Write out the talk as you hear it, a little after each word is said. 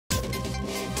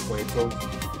way it goes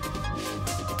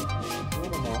through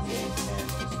the muscles and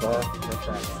to starve the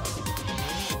fat cells.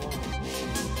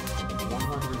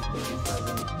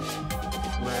 137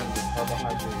 grams of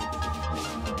carbohydrates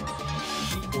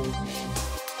equals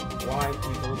why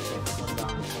people can't come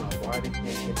down and why they can't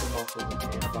get the muscles in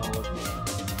anabolic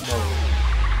mode.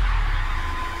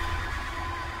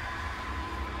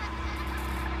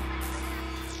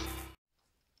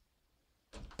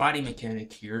 Body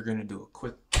mechanic here, going to do a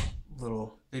quick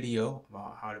little video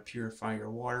about how to purify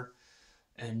your water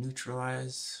and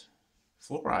neutralize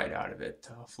fluoride out of it.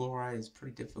 Fluoride is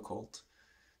pretty difficult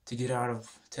to get out of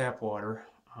tap water.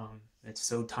 It's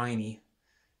so tiny,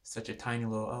 such a tiny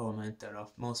little element that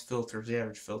most filters, the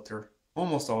average filter,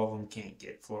 almost all of them can't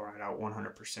get fluoride out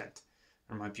 100%.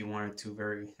 There might be one or two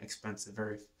very expensive,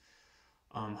 very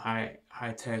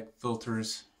high-tech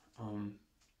filters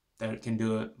that can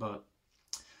do it, but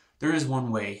there is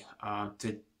one way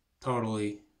to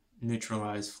totally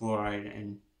neutralize fluoride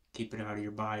and keep it out of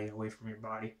your body, away from your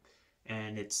body,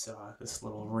 and it's this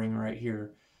little ring right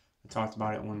here. I talked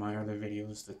about it in one of my other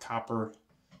videos, the copper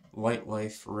light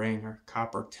life ring or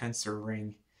copper tensor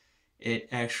ring. It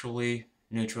actually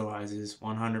neutralizes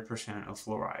 100% of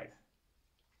fluoride.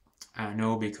 I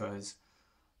know because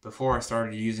before I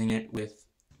started using it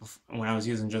when I was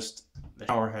using just the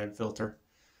shower head filter,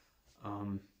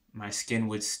 my skin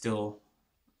would still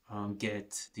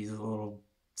get these little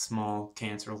small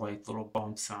cancer-like little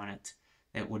bumps on it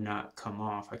that would not come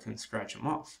off. I couldn't scratch them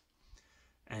off.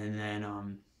 And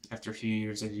then after a few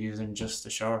years of using just the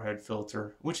shower head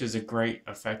filter, which is a great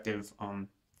effective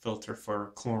filter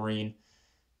for chlorine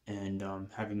and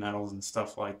heavy metals and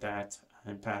stuff like that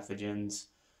and pathogens,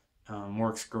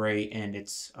 works great, and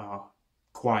it's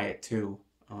quiet too.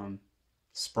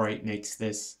 Sprite makes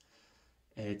this.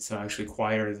 It's actually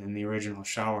quieter than the original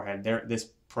shower head.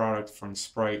 This product from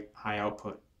Sprite, high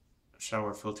output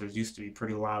shower filters, used to be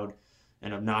pretty loud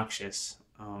and obnoxious,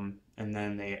 and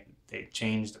then they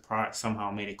changed the product,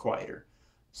 somehow made it quieter.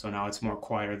 So now it's more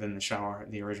quieter than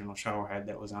the original shower head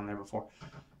that was on there before.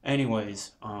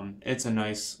 Anyways, it's a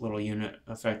nice little unit,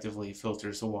 effectively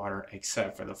filters the water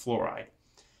except for the fluoride.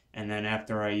 And then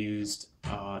after I used,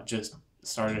 just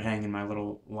started hanging my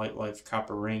little Light Life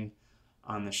copper ring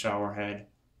on the shower head,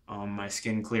 my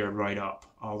skin cleared right up.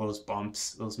 All those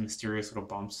bumps, those mysterious little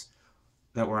bumps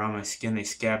that were on my skin, they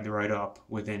scabbed right up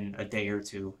within a day or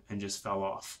two and just fell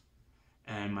off.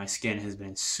 And my skin has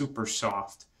been super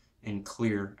soft and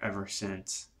clear ever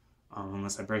since,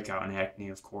 unless I break out in acne,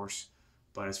 of course.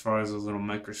 But as far as those little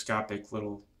microscopic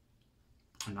little,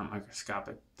 not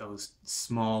microscopic, those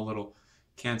small little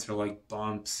cancer-like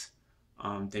bumps,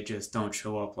 they just don't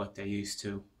show up like they used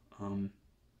to.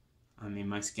 I mean,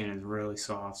 my skin is really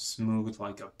soft, smooth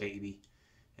like a baby.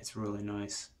 It's really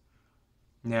nice.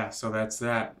 Yeah, so that's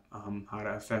that. How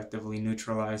to effectively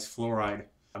neutralize fluoride.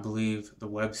 I believe the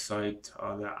website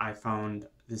that I found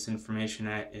this information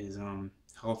at is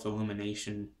Health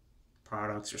Illumination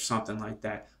Products or something like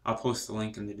that. I'll post the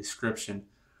link in the description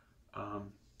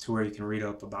to where you can read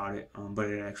up about it. But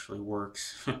it actually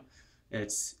works.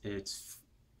 It's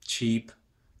cheap.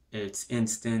 It's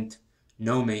instant.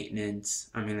 No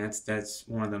maintenance. I mean, that's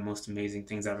one of the most amazing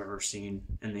things I've ever seen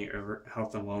in the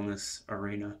health and wellness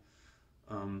arena.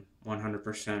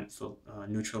 100%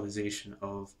 neutralization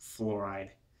of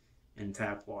fluoride in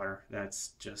tap water. That's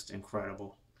just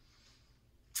incredible.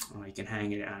 You can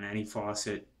hang it on any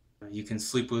faucet. You can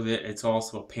sleep with it. It's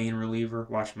also a pain reliever.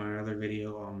 Watch my other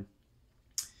video,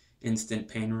 instant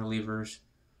pain relievers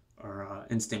or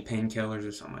instant painkillers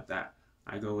or something like that.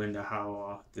 I go into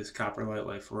how this copper light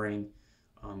life ring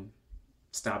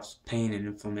stops pain and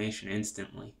inflammation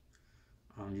instantly.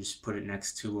 Just put it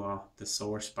next to the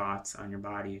sore spots on your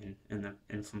body, and the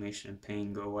inflammation and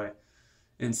pain go away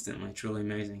instantly. It's really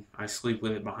amazing. I sleep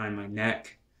with it behind my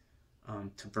neck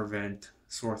to prevent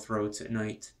sore throats at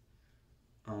night,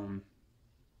 and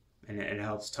it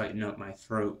helps tighten up my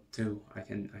throat too. I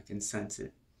can sense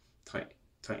it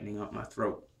tightening up my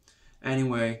throat.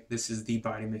 Anyway, this is The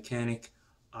Body Mechanic.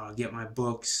 Get my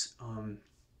books,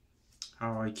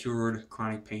 How I Cured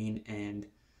Chronic Pain and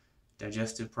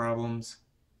Digestive Problems,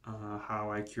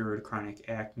 How I Cured Chronic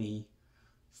Acne,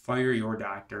 Fire Your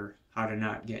Doctor, How to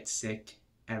Not Get Sick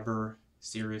Ever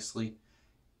Seriously,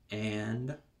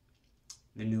 and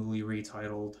the newly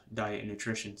retitled Diet and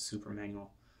Nutrition Super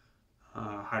Manual,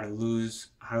 How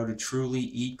to Truly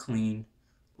Eat Clean,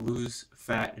 Lose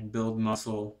Fat, and Build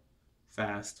Muscle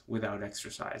Fast Without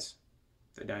Exercise,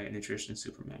 the Diet and Nutrition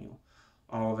Super Manual.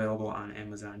 All available on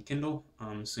Amazon Kindle,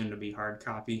 soon to be hard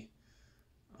copy.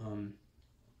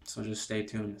 So just stay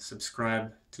tuned.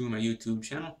 Subscribe to my YouTube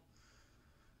channel.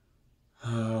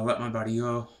 Let My Body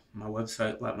Go, my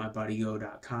website,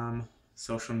 letmybodygo.com,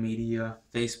 social media,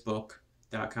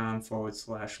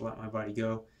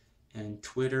 facebook.com/letmybodygo, and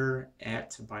Twitter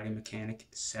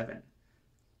 @bodymechanic7.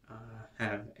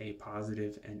 Have a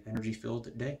positive and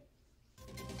energy-filled day.